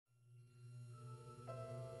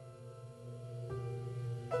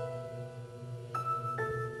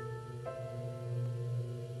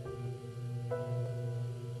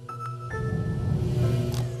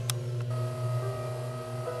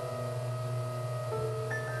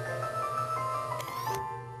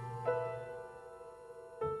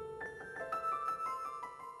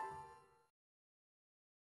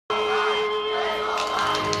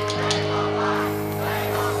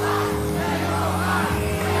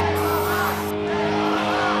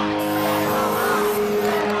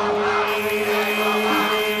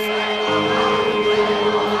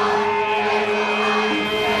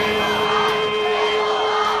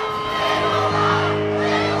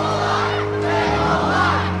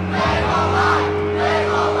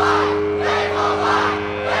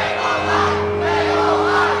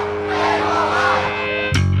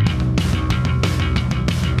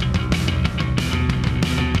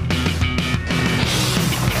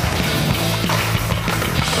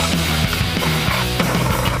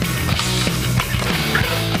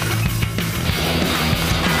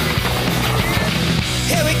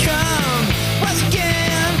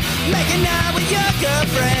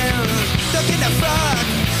Ducking the fuck,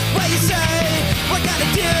 what you say? We're gonna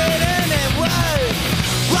do it anyway.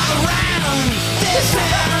 Walk around this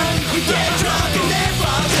town, you get drunk and then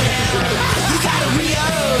fall down. You got a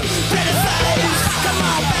Rio, pretty face. Come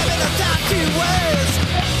on, baby, don't talk too words.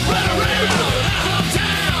 Run around our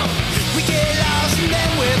hometown. We get lost and then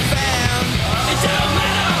we're found. It don't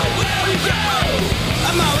matter where we go.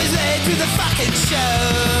 I'm always late to the fucking show.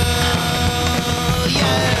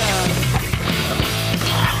 Yeah.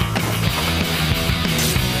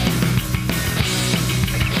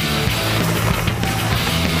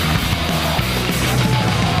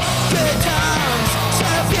 Good times, so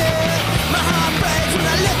good. My heart breaks when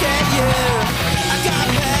I look at you. I got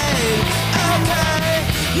paid, okay.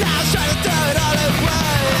 Now I'm trying to throw it all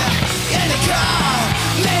away. In the car,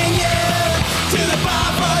 me and you, to the bar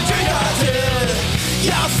for a drink or two.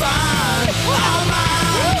 You're fine, all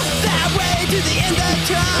mine. That way to the end of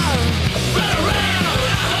town. Run around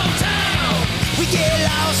our hometown. We get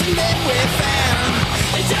lost and then we're found.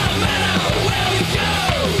 It don't matter where we go.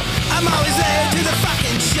 I'm always late to the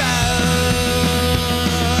fucking show.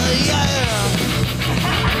 Yeah.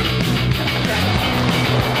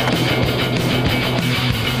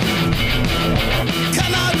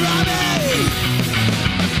 Come on, Robbie.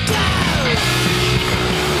 Go.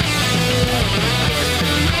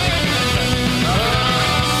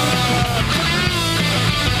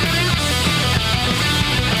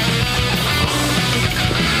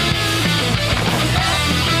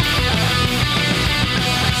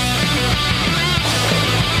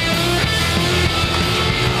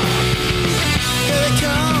 Here we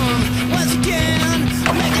come, once again,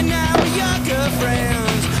 making out with your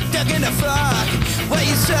girlfriends. Ducking the fuck, what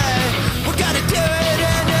you say? We're gonna do it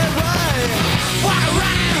anyway. Walk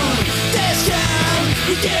around this town,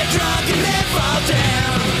 you get drunk and then fall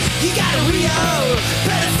down. You got a Rio,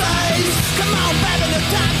 pretty face. Come on, baby, no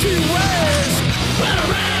time to waste. Run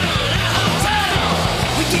around our hometown.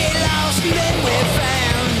 We get lost and then we're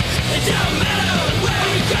found. It don't matter where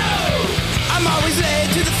we go. I'm always late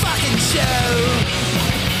to the fucking show.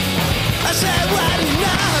 I said, what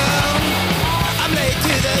no? I'm late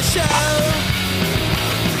to the show.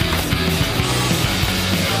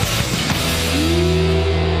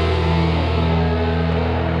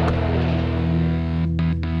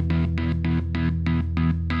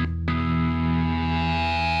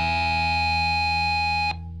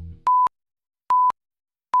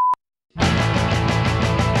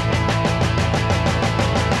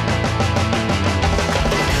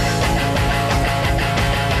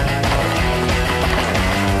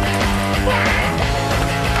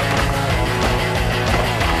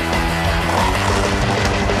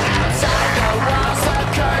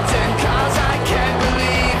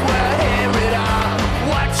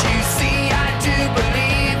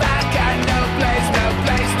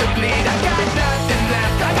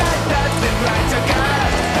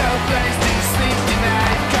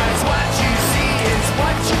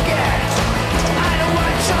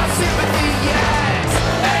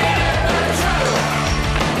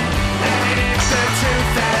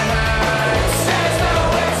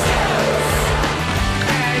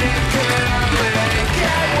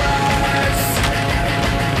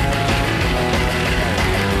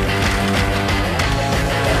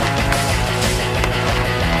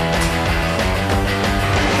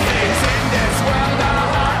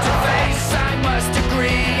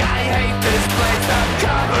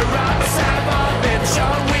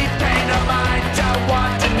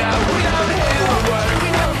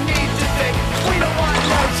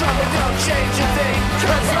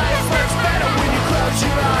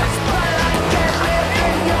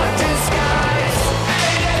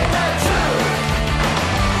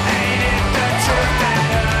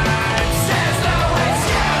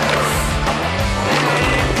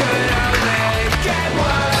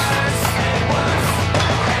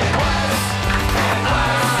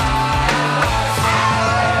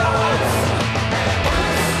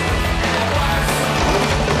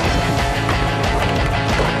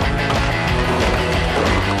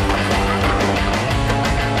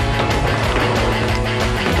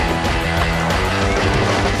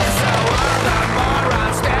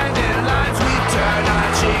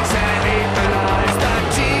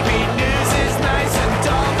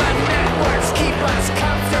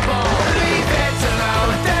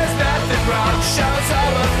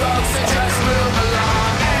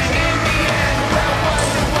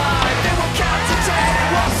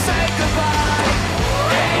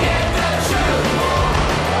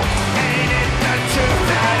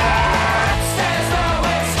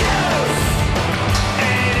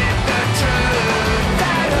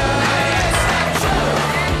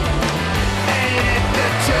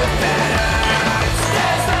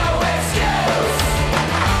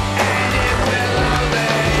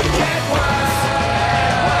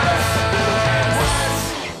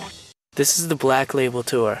 This is the Black Label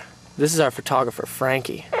Tour. This is our photographer,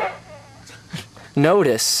 Frankie.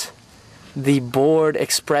 Notice the bored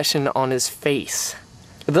expression on his face.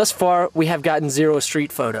 Thus far, we have gotten 0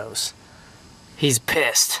 street photos. He's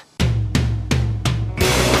pissed.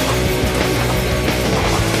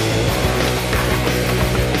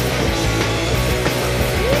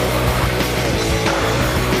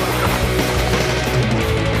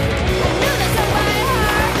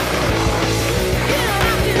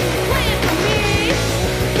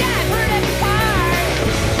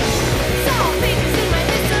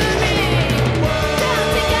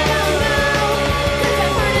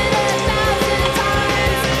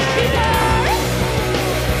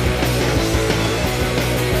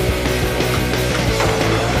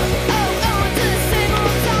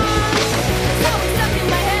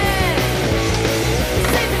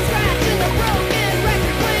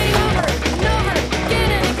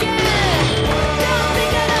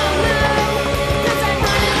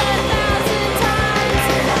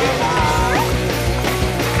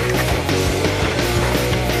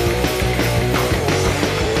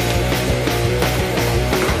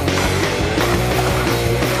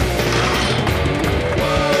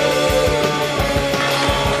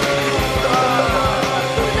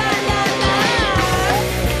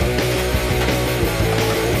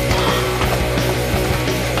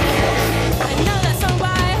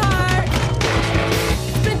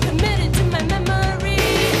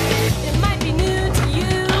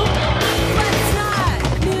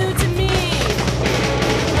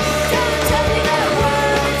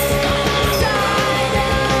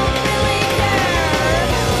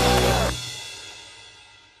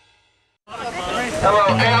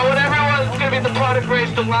 Hello, hey, I want everyone who's going to be at the pot of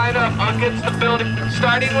grace to line up against the building,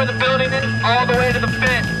 starting where the building is, all the way to the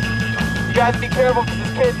fence. You guys be careful because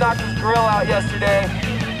this kid knocked his grill out yesterday.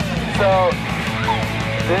 So,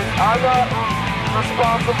 I'm not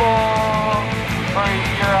responsible for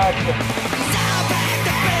your actions.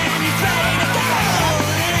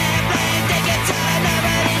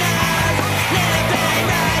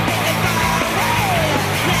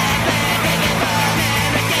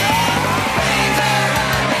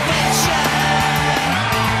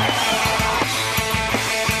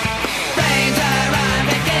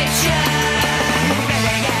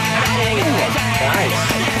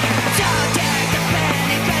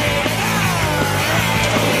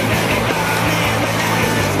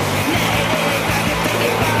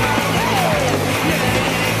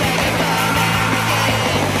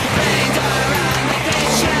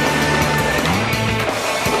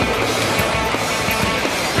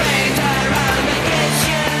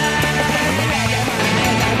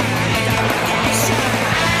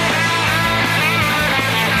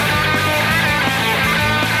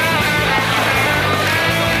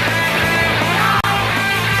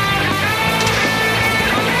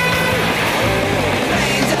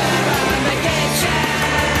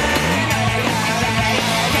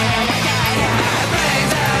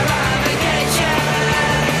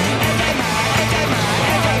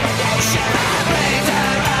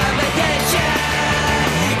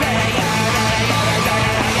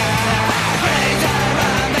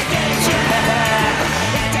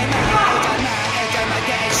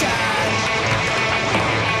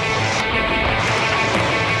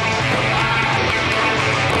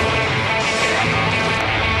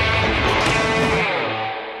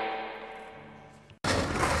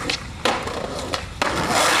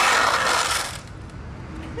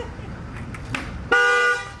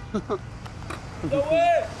 No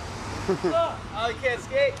way! Oh, you can't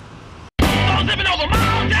skate? I'm zipping over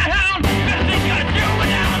my downtown. Better think you gotta do it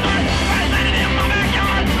now. Right landed in my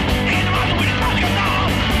backyard. Ain't the monster with his mouth like a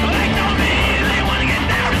dog. They told me they want to get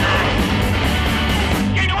down tonight.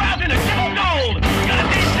 Get your house in the triple gold. Got a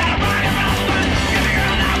beach down right around the sun. Get the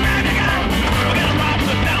girl now, grab the guy. We're gonna rob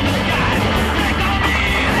the down the sky. They told me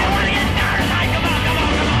they want to get down tonight. Come on, come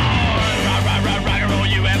on, come on. Rock and roll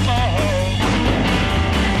UFO.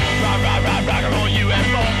 Rock and roll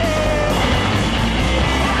UFO.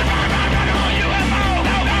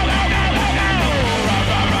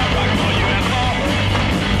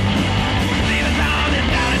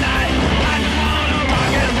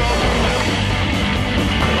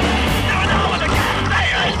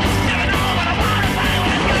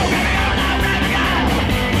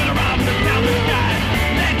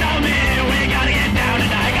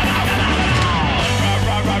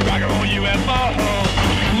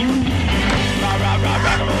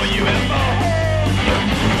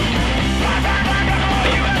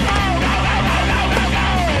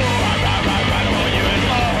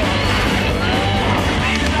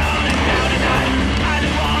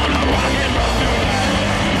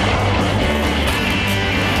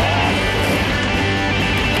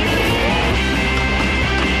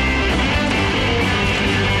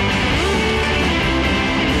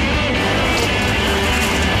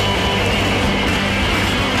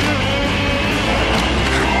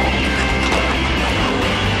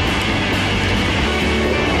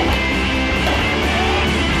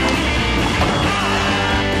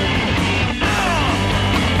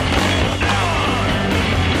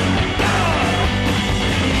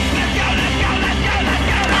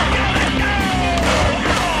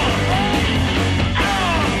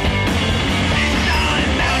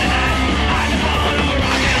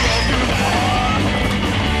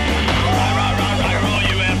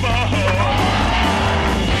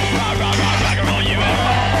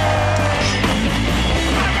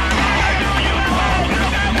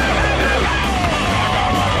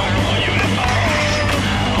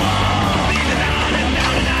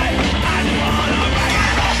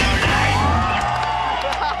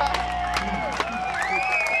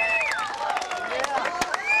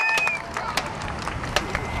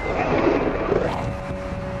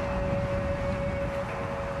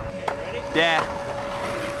 Yeah.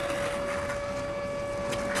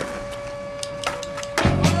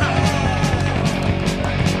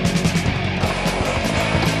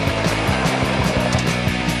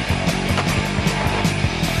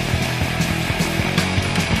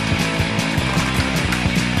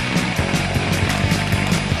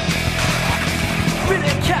 Really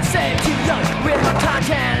can't say too young with my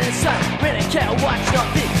content and sun. Really can't watch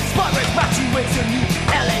nothing. Smart break back to ways on you.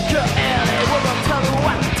 LA girl, LA, what I'm telling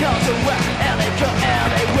what, tell the what. LA girl,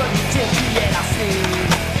 LA, what you think you yet I see.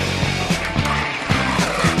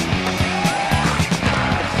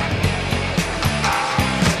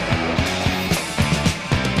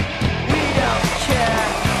 We don't care.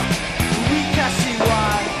 We can't see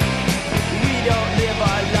why. We don't live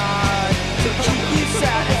our lives to keep you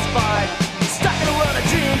satisfied. Stuck in a world of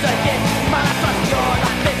dreams again. My life's not your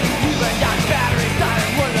life. Maybe you and I batteries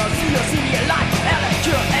dying. One of those you'll see me alive. LA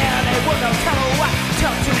girl, LA, one of tell me what,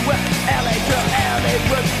 tell to what. LA girl, LA,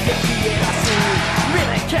 what you get me in I see.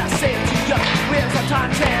 Really can't say it too young. We're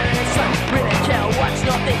sometimes tanning and sun. Really can't watch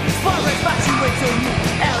nothing. Smart race back to wait on you.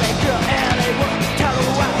 LA girl, LA, what tell me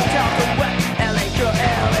what, tell to what. LA girl,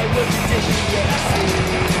 LA, what you get me in I see.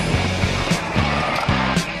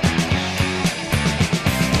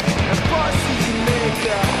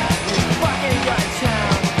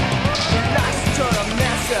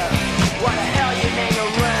 Why the hell you hang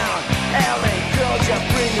around? LA girl, just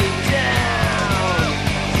bring me down.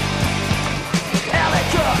 LA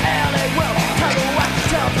girl, LA world, tell me what,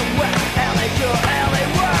 tell me what. LA girl, LA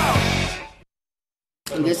world.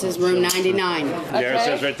 This is room 99. Yeah, it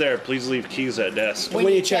says right there, please leave keys at desk. When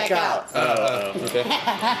you check out. Okay.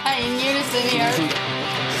 In unison here.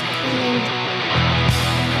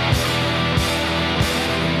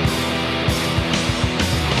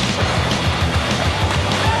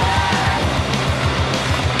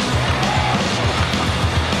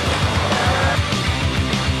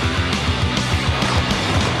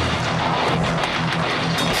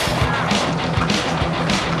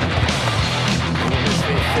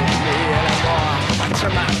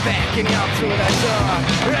 Turn my back and out through the door.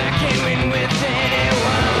 I can't win with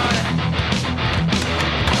anyone.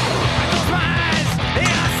 I close my eyes and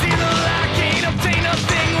I see the light. Can't obtain a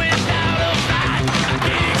thing without a fight. I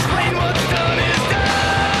can't explain what's done is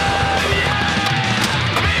done. Yeah.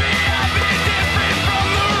 Maybe I've been different from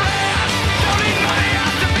the rest. Don't need money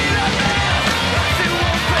out to be the best. I still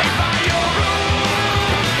won't play by your rules.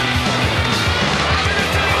 I'm gonna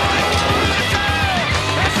do what I want to do.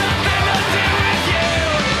 That's nothing to do with you.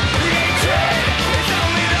 The hatred is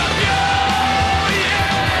only the fuel.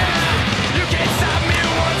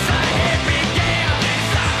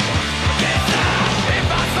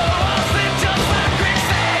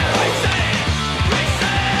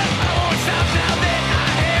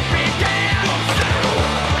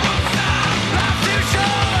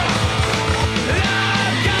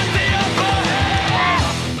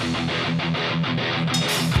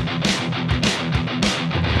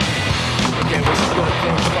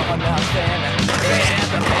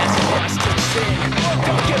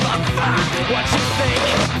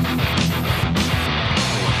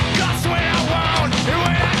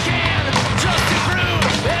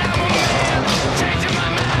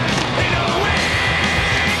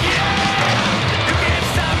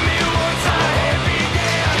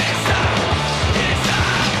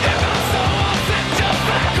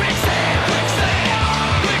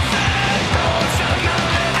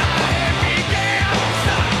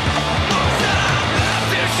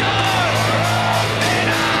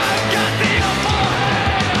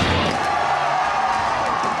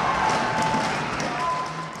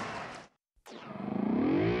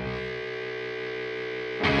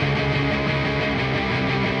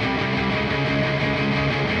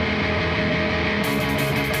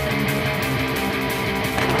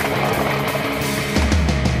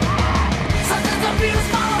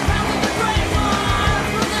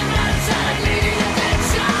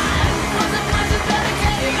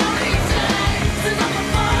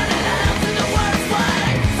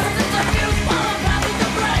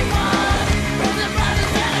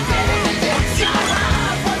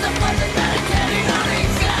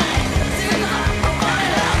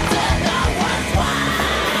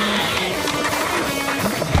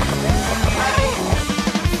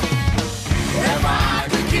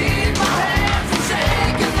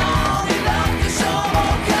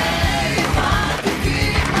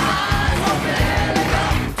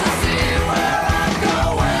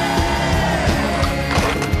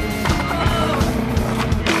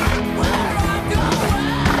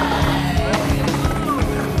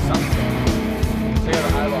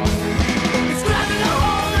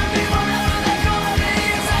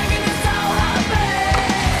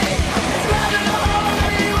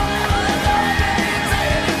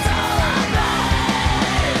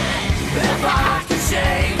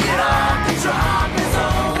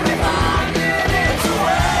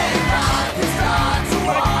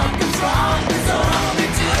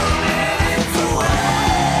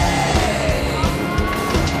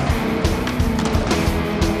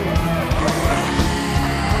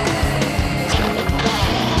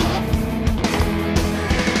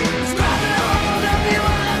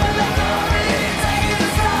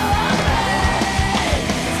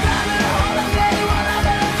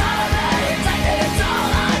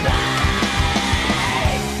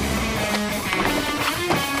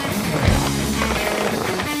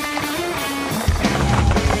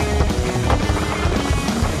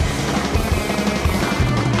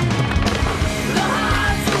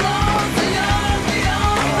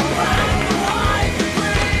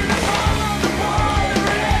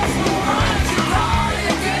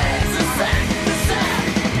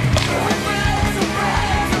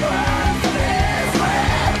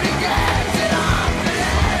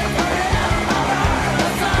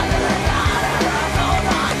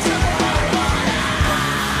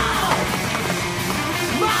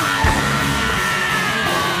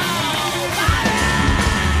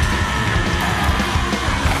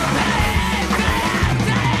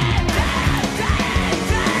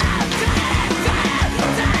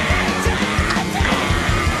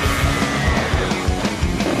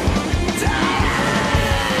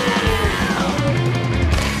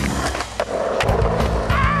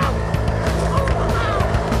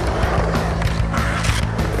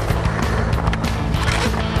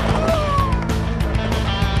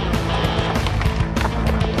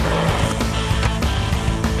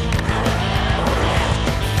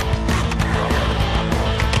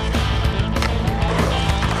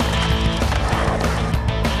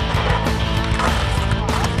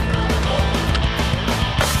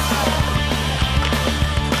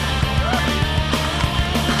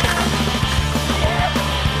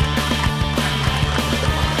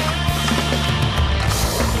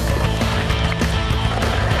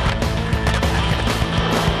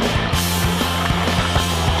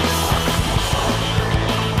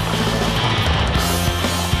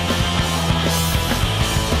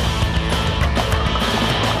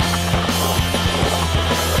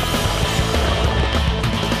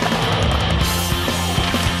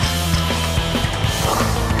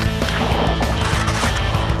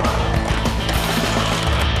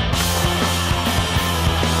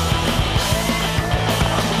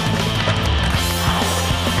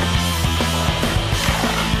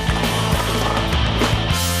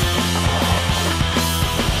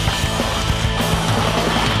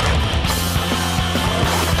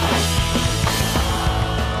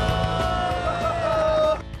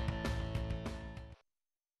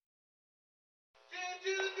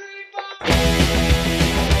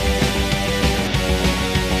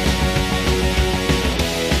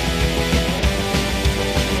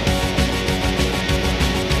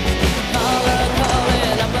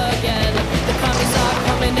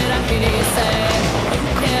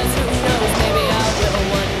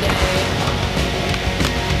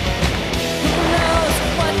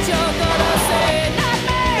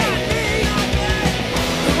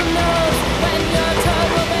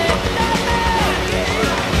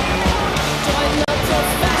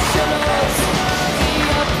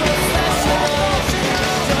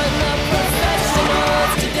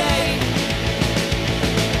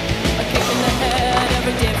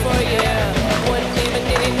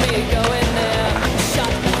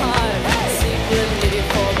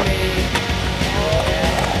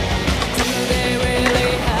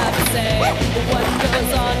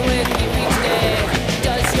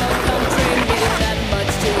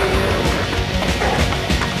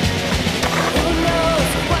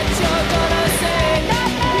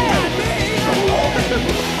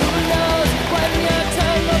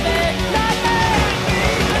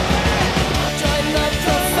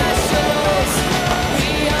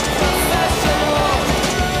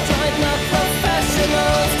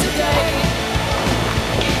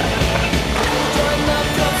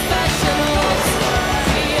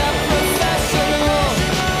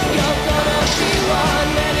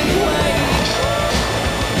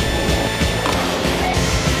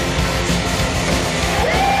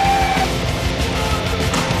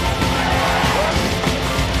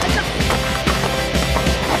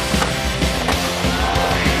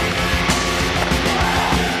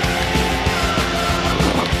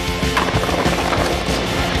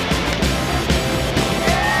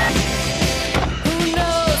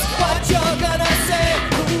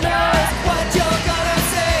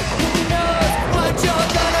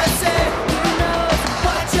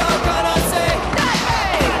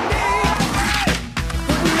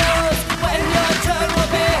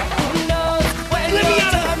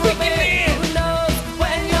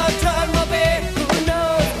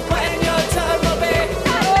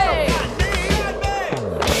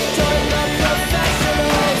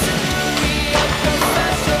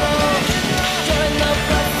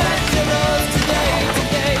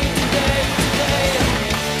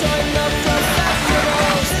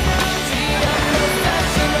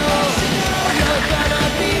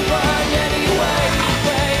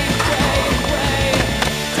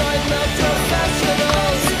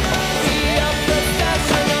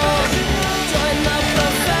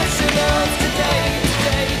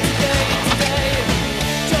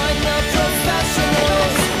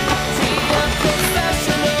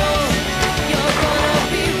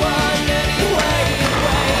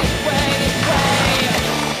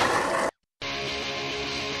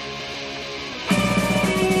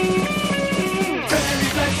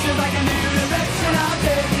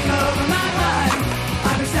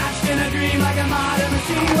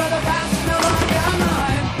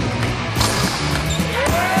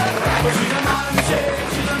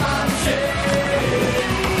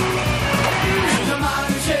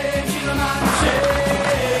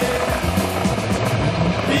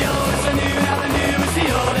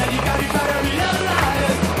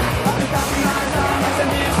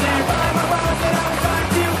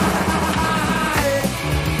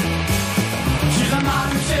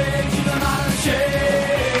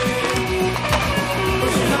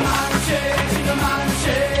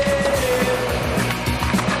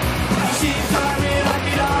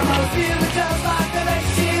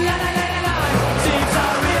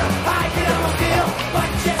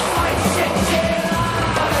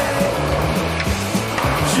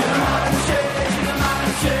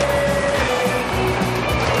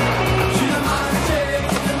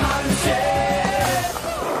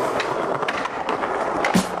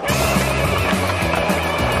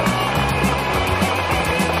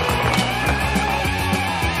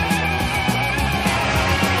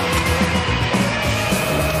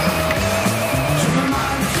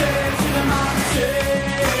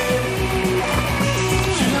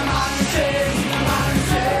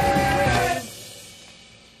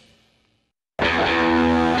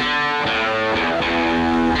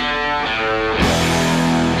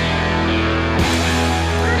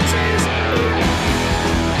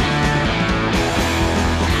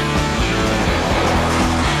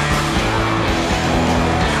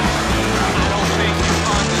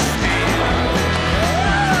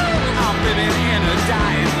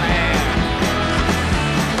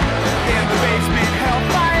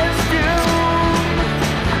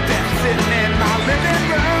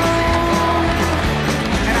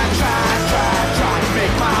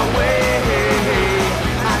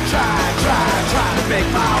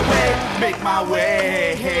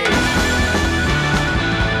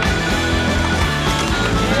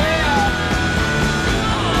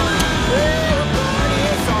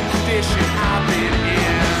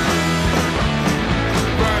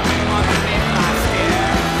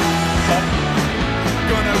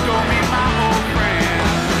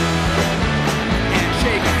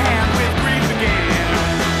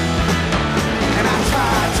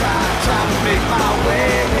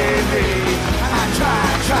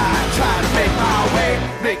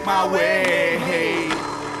 make my way. Hey!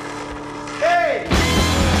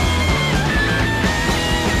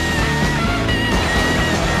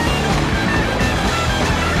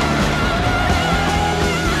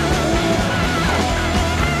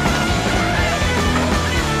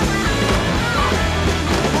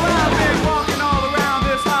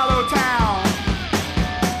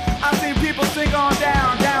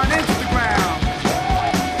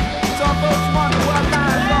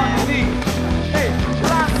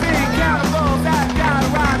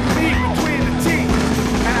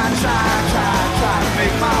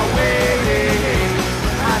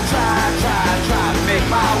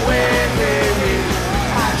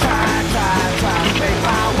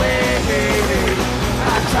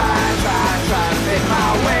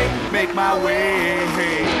 Make my way.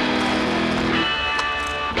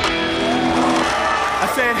 I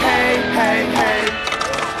said, hey, hey, hey,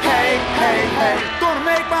 hey, hey, hey, gonna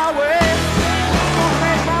make my way, gonna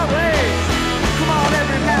make my way. Come on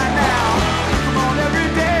every night now, come on every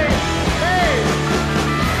day, hey.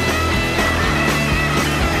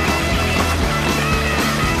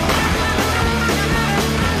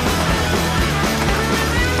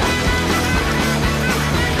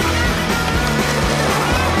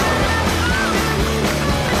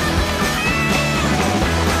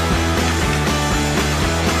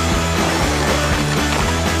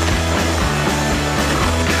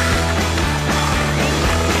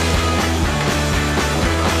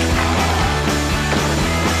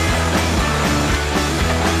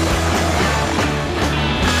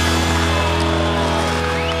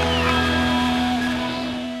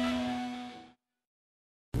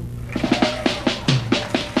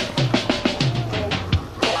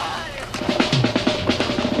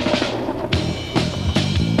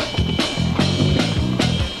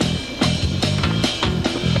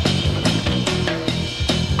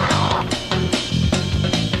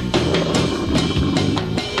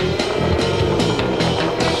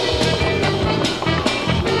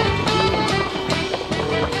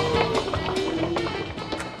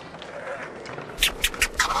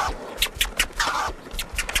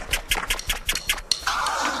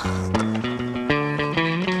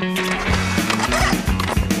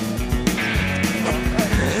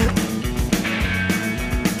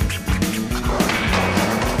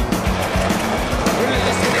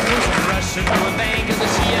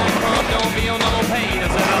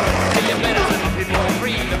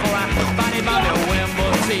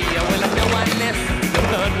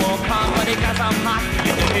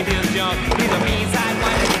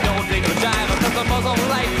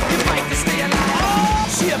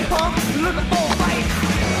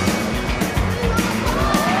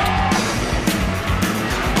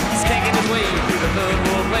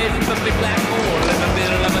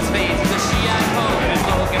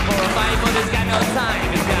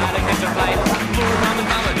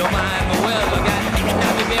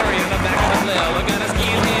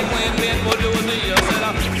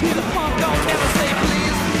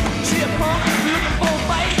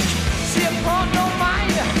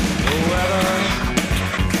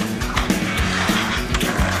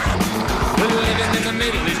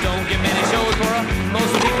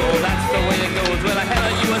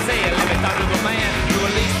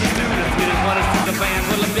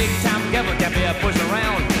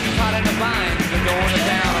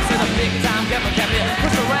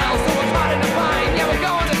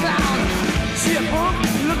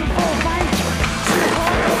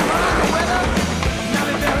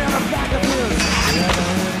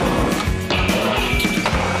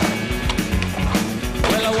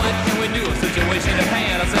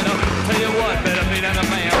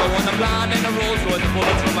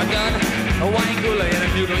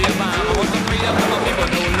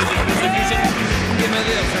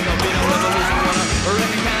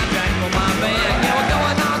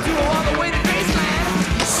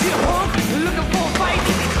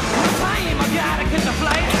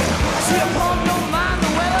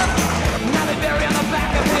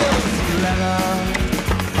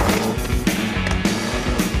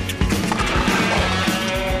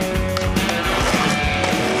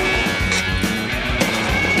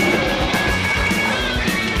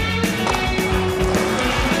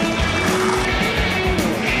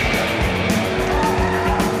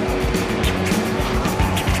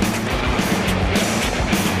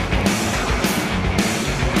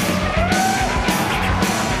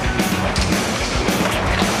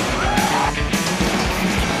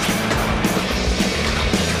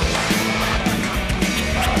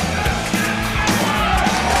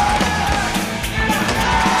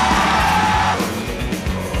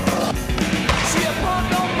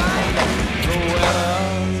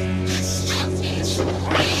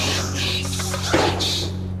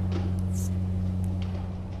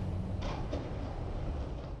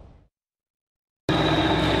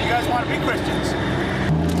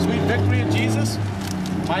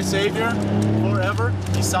 Savior forever.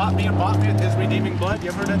 He sought me and bought me with his redeeming blood. You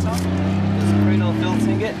ever heard that song? Does Cradle Phil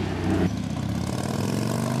sing it?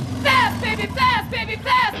 Fast, baby, fast, baby,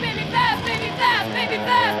 fast, baby, fast, baby, fast, baby,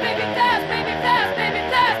 fast, baby, fast, baby, fast, baby,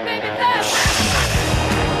 fast, baby, fast.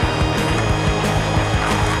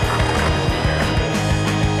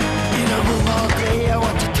 In a room all gray, I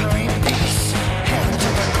want to turn peace. Hands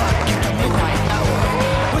on the clock at the midnight hour.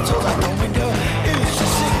 Whistle out the window is the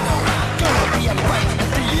signal. Gonna be a fight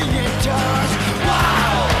at the Union Towers.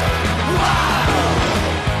 Wow! Wow!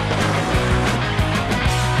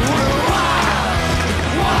 Wow!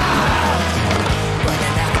 Wow!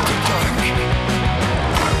 Running after dark.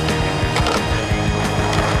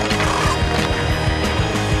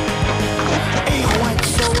 A1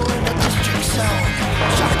 soul in the district zone.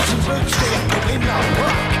 Sharks and birds stay up the window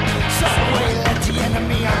rock. Subway let the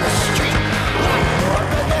enemy on the street. Like more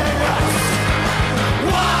than us.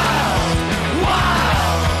 Wow! Wow!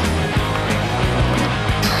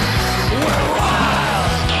 We're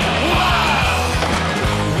wild! Wow!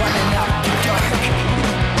 Running after dark.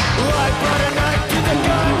 Like brought a knife to the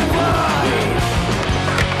gunfight.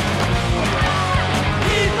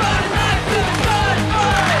 He brought a knife to the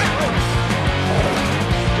gunfight.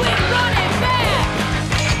 We're running back.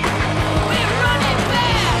 We're running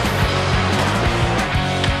back.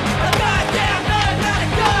 A goddamn gun, not a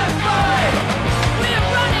gunfight. We're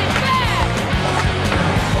running back.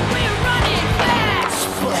 We're running back.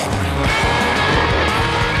 Split. We're running back.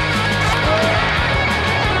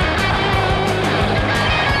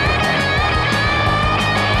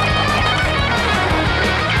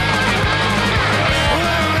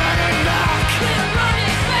 We're running back. We're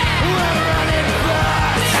running back. We're running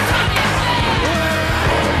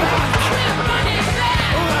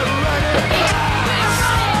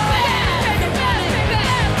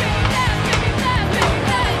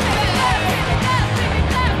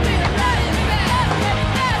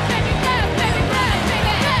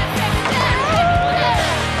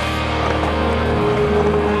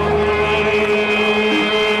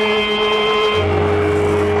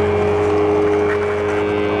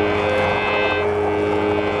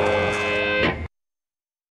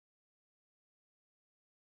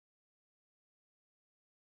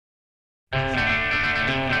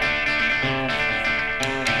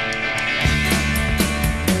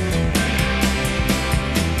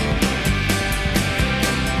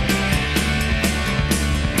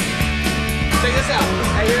Check this out.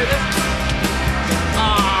 I hear this.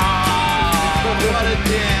 Ah, what a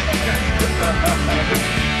dick.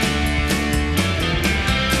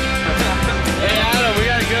 Hey Adam, we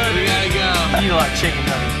gotta go. We gotta go. You like chicken,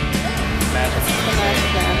 honey.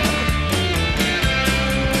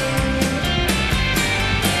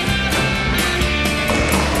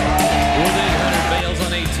 With 800 bales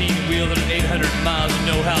on 18 wheels and 800 miles, you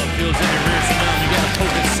know how it feels in your rear now. You got a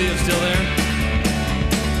poking sieve still there.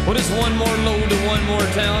 Well, just one more load to one more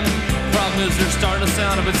town. Problem is, they're starting to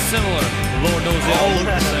sound a bit similar. Lord knows they all look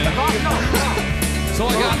the same. So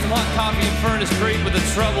I got some hot coffee and furnace creep, but the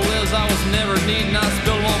trouble is I was never needing. I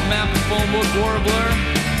spilled on map and phone book warbler.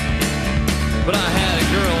 But I had a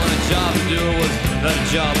girl and a job to do. It was not a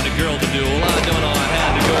job and a girl to do. Well, I don't know. I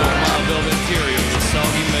had to go with my velvet interior with a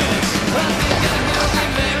soggy mess. I think I know they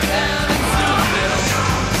married down in Susanville,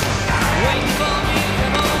 waiting for me to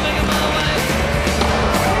come home, making my way.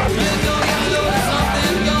 You're gonna get a load of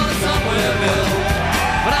something, going somewhere, Bill.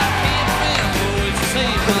 But I can't remember what you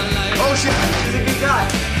saved my life. Oh shit, he's a good guy.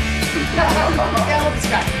 Yeah, I love this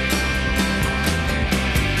guy.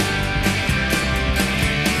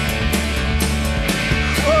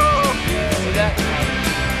 See that?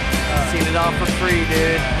 Seen it all for free,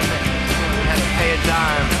 dude. Had to pay a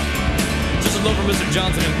dime. Just a load from Mr.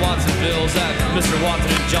 Johnson in Watsonville. Is that Mr.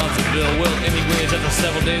 Watson in Johnsonville? Well, anyways, after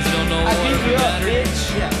several days, I don't know what it mattered.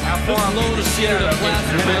 Just a load of cedar to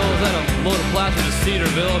Placerville. Is that a load of plaster to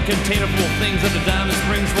Cedarville? A container full of things at the Diamond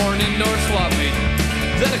Springs for an indoor swap meet.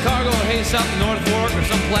 Is that a cargo of hay south to North Fork, or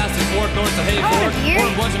some plastic fork north to Hayfork, or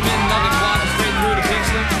a bunch of men nugging closet straight through to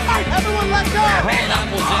Pixley? Everyone let go. Hauling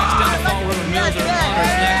Apple Jacks down to Fall River Mills, or Honor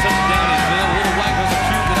Snacks up to Downiesville. Little white girls are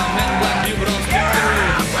cute that I met in Black Butte, but on Spit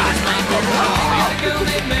Through. It's my girl. Got a girl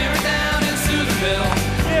named Mary down in Susanville.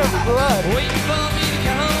 Waiting for me to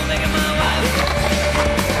come home, making my wife.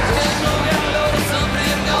 There's no got a load of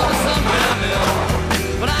something, going to somewhere, Bill.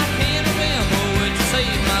 But I can't remember when you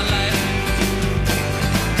saved my life.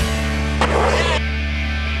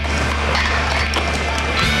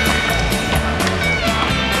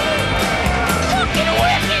 Get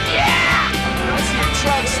away!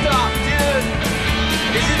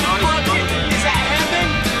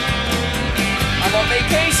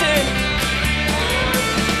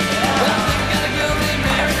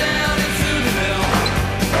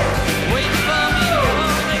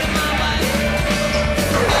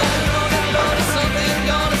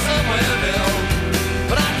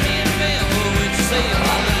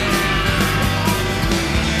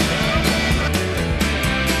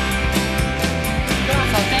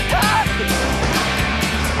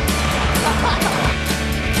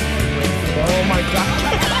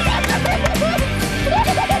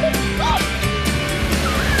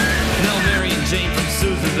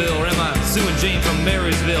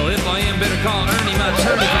 call Ernie my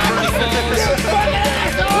attorney from Bernie Falls.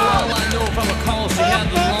 Well, all I know, if I recall, she had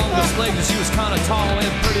the longest legs and she was kind of tall and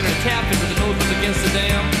pretty, and her captain with the nose was against the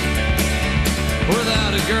dam.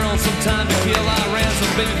 Without a girl and some time to kill, I ran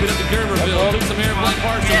some babies up to Gerberville, took some airplane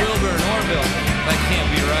parts to Wilbur and Orville. That can't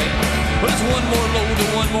be right. But it's one more load to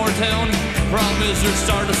one more town. Problem is they're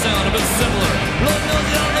starting to sound a bit similar. Lord knows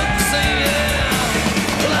they don't look the same,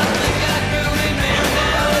 yeah. Well, I think I got a girl named Mary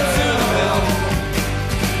down in Sudaville,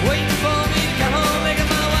 waiting for me to come home, making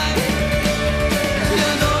my wife. You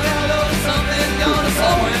know I know something's gonna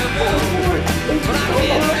somewhere bill, but I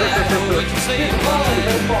can't figure out what you say, boy.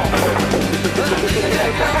 But I think I got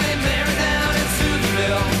a girl named